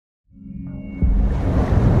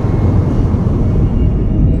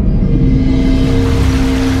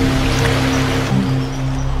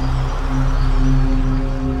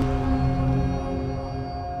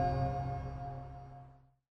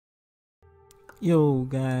Yo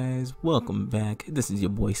guys, welcome back. This is your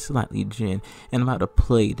boy Slightly Jin, and I'm about to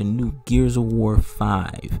play the new Gears of War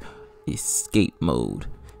 5 Escape Mode.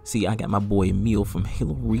 See, I got my boy Emil from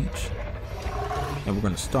Halo Reach, and we're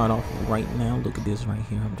gonna start off right now. Look at this right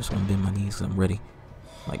here. I'm just gonna bend my knees because I'm ready.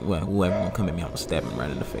 Like, whoever gonna come at me, I'm gonna stab him right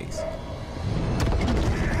in the face. I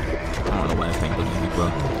don't know why this thing looking at me, bro.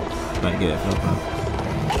 Trying to get that feel,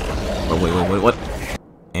 bro. Oh, wait, what?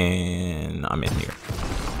 And I'm in here.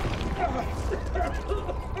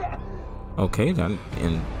 Okay, got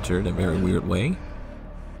entered a very weird way.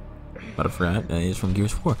 But I forgot that is from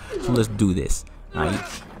Gears 4. So let's do this.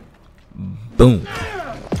 Alright. Boom.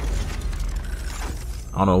 I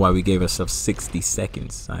don't know why we gave ourselves 60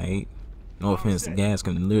 seconds. Alright. No offense, the gas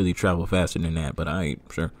can literally travel faster than that, but alright,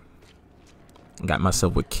 sure. Got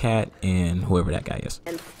myself with Cat and whoever that guy is.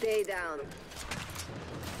 And stay down.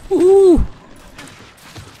 Ooh.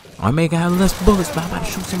 I may have less bullets, but I'm about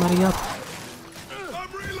to shoot somebody up.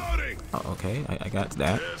 Oh, okay, I got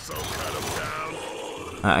that.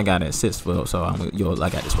 I got an assist for, so I'm I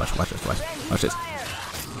got this. Watch this.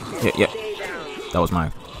 Yeah. That was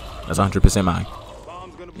mine. That's 100% mine.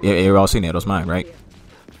 Yeah, you're all seen that. That was mine, right?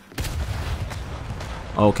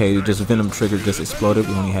 Okay, just Venom trigger just exploded.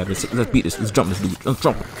 We only have this. Let's beat this. Let's jump this dude. Let's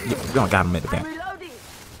jump him. Yeah, got him at the back.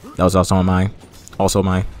 That was also mine. Also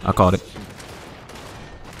mine. I called it.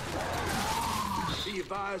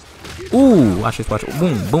 Ooh, watch this.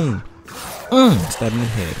 Boom, boom. Stab him in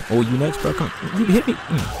the head. Oh, you next, bro? Come on. You hit me.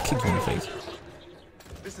 Kick you in the face.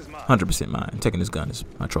 100% mine. I'm taking this gun as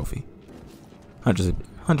my trophy.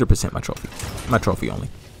 100% my trophy. My trophy only.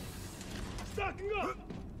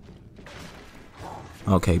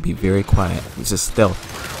 Okay, be very quiet. It's just stealth.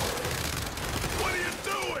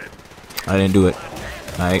 I didn't do it.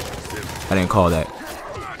 Alright. I didn't call that.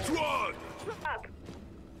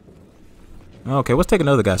 Okay, what's taking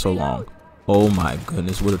the other guy so long? Oh my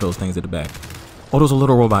goodness, what are those things at the back? Oh, those are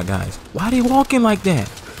little robot guys. Why are they walking like that?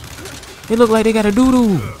 They look like they got a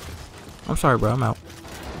doo-doo. I'm sorry, bro. I'm out.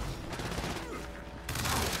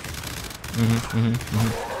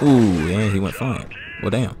 Ooh, yeah, he went flying. Well,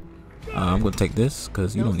 damn. I'm going to take this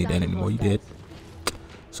because you don't need that anymore. You did.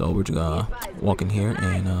 So we're just going to walk in here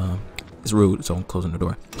and it's rude, so I'm closing the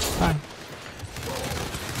door. Bye.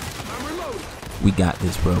 We got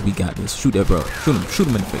this, bro. We got this. Shoot that, bro. Shoot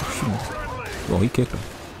him in the face. Shoot him. Oh, he kicked him.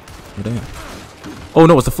 Oh, damn. Oh,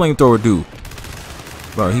 no, it's the flamethrower dude.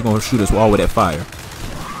 Bro, he gonna shoot us all with that fire.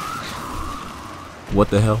 What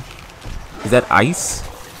the hell? Is that ice?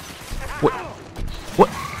 What?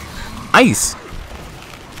 Ice?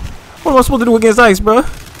 What am I supposed to do against ice, bro?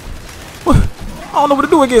 What? I don't know what to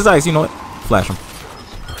do against ice. You know what? Flash him.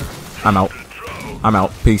 I'm out. I'm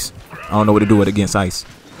out. Peace. I don't know what to do against ice.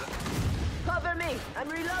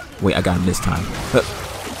 Wait, I got him this time.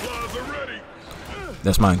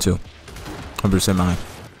 That's mine too. 100% mine.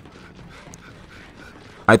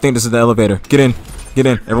 I think this is the elevator. Get in. Get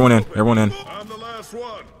in. Everyone in. Everyone in. I'm the last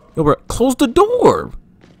one. Yo, bro, close the door.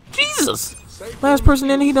 Jesus. Last person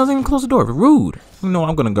in, he doesn't even close the door. Rude. You know,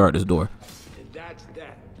 I'm gonna guard this door.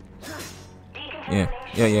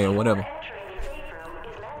 Yeah, whatever.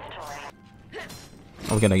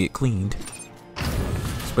 I'm gonna get cleaned.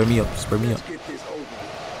 Spray me up. Spray me up.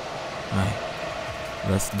 Alright.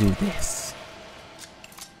 Let's do this.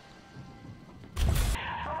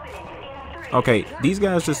 Okay, these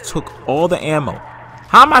guys just took all the ammo.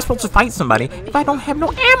 How am I supposed to fight somebody if I don't have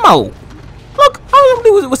no ammo? Look, all I'm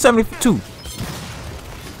doing was 72.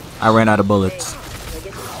 I ran out of bullets.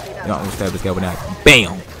 You know, I'm gonna stab this guy with that.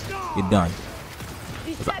 Bam! You're done.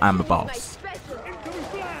 I'm the boss.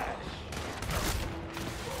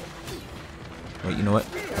 Wait, you know what?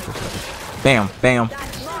 Bam, bam,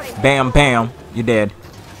 bam, bam. You're dead.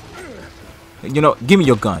 You know, give me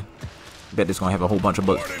your gun. Bet this gonna have a whole bunch of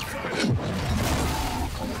bullets.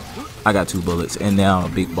 I got 2 bullets, and now a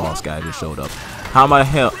big boss guy just showed up. How am I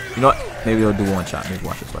hell? You know what? Maybe I'll do one shot. Maybe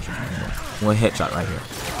watch this. One headshot right here.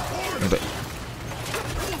 Maybe.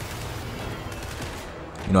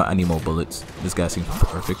 You know what? I need more bullets. This guy seems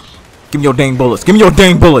perfect. Give me your dang bullets. Give me your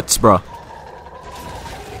dang bullets, bro. Get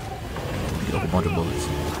a whole bunch of bullets.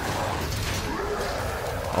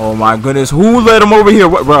 Oh my goodness. Who let him over here?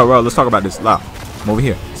 What, bro, let's talk about this. Loud. I'm over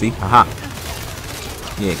here. See? Haha.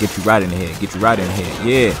 Yeah, get you right in the head. Get you right in the head.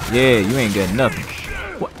 Yeah, you ain't getting nothing.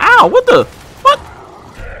 What? Ow, what the? What?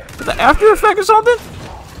 Is that After Effect or something?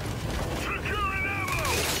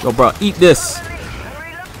 Yo, bro, eat this.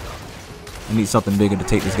 I need something bigger to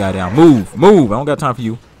take this guy down. Move. I don't got time for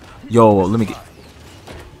you. Yo, let me get...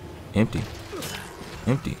 Empty.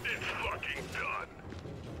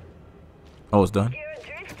 Oh, it's done?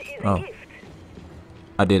 Oh.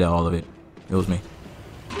 I did all of it. It was me.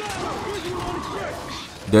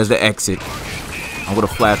 There's the exit. I'm gonna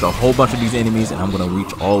flash a whole bunch of these enemies, and I'm gonna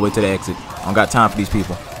reach all the way to the exit. I don't got time for these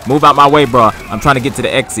people. Move out my way, bro. I'm trying to get to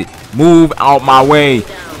the exit. Move out my way.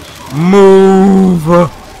 Move.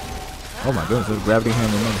 Oh my goodness, there's gravity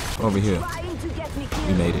hammer over here.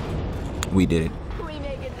 We made it. We did it.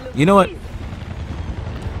 You know what?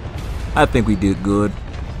 I think we did good.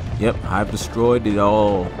 Yep, Hive destroyed it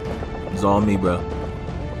all. It's all me, bro.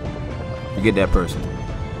 Forget that person.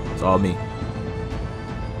 It's all me.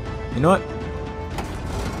 You know what?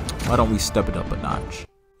 Why don't we step it up a notch?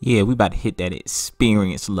 Yeah, we about to hit that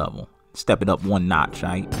experience level. Step it up one notch,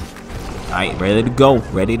 alright? Alright, ready to go.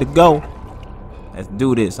 Ready to go. Let's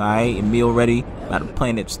do this, alright? Emil ready. About to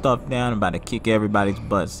plan that stuff down. I'm about to kick everybody's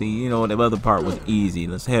butt. See, you know, the other part was easy.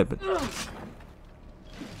 Let's hit it.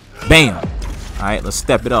 Bam! Alright, let's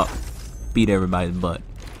step it up. Beat everybody's butt.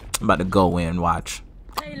 I'm about to go in, watch.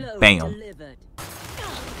 Bam.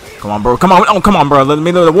 Come on, bro. Come on. Oh, come on, bro. Let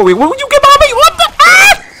me know. What you get by me? What the?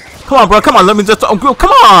 Ah! Come on, bro. Come on. Let me just. Oh,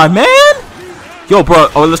 come on, man. Yo, bro.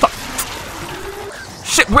 Oh, let's stop.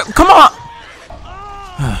 Shit, bro. Come on.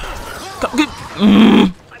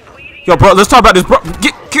 Yo, bro. Let's talk about this, bro.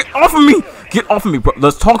 Get off of me. Get off of me, bro.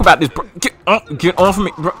 Let's talk about this, bro. Get off of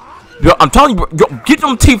me, bro. Yo, I'm telling you, bro. Yo, get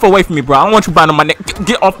them teeth away from me, bro. I don't want you biting on my neck.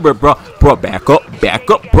 Get off, bro. Bro, back up,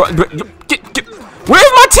 bro. Yo, get.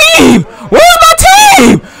 Where's my team? Where's my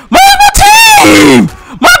team? Where's my team?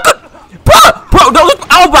 My good, bro.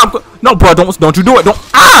 No, bro. Don't you do it. Don't.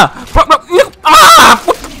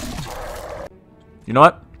 You know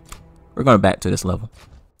what? We're going back to this level.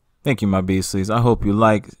 Thank you, my beastlies. I hope you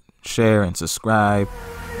like, share, and subscribe.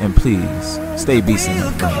 And please, stay beastly,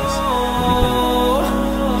 my friends.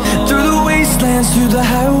 Through the wastelands, through the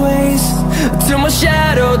highways, till my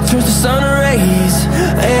shadow turns to sun rays.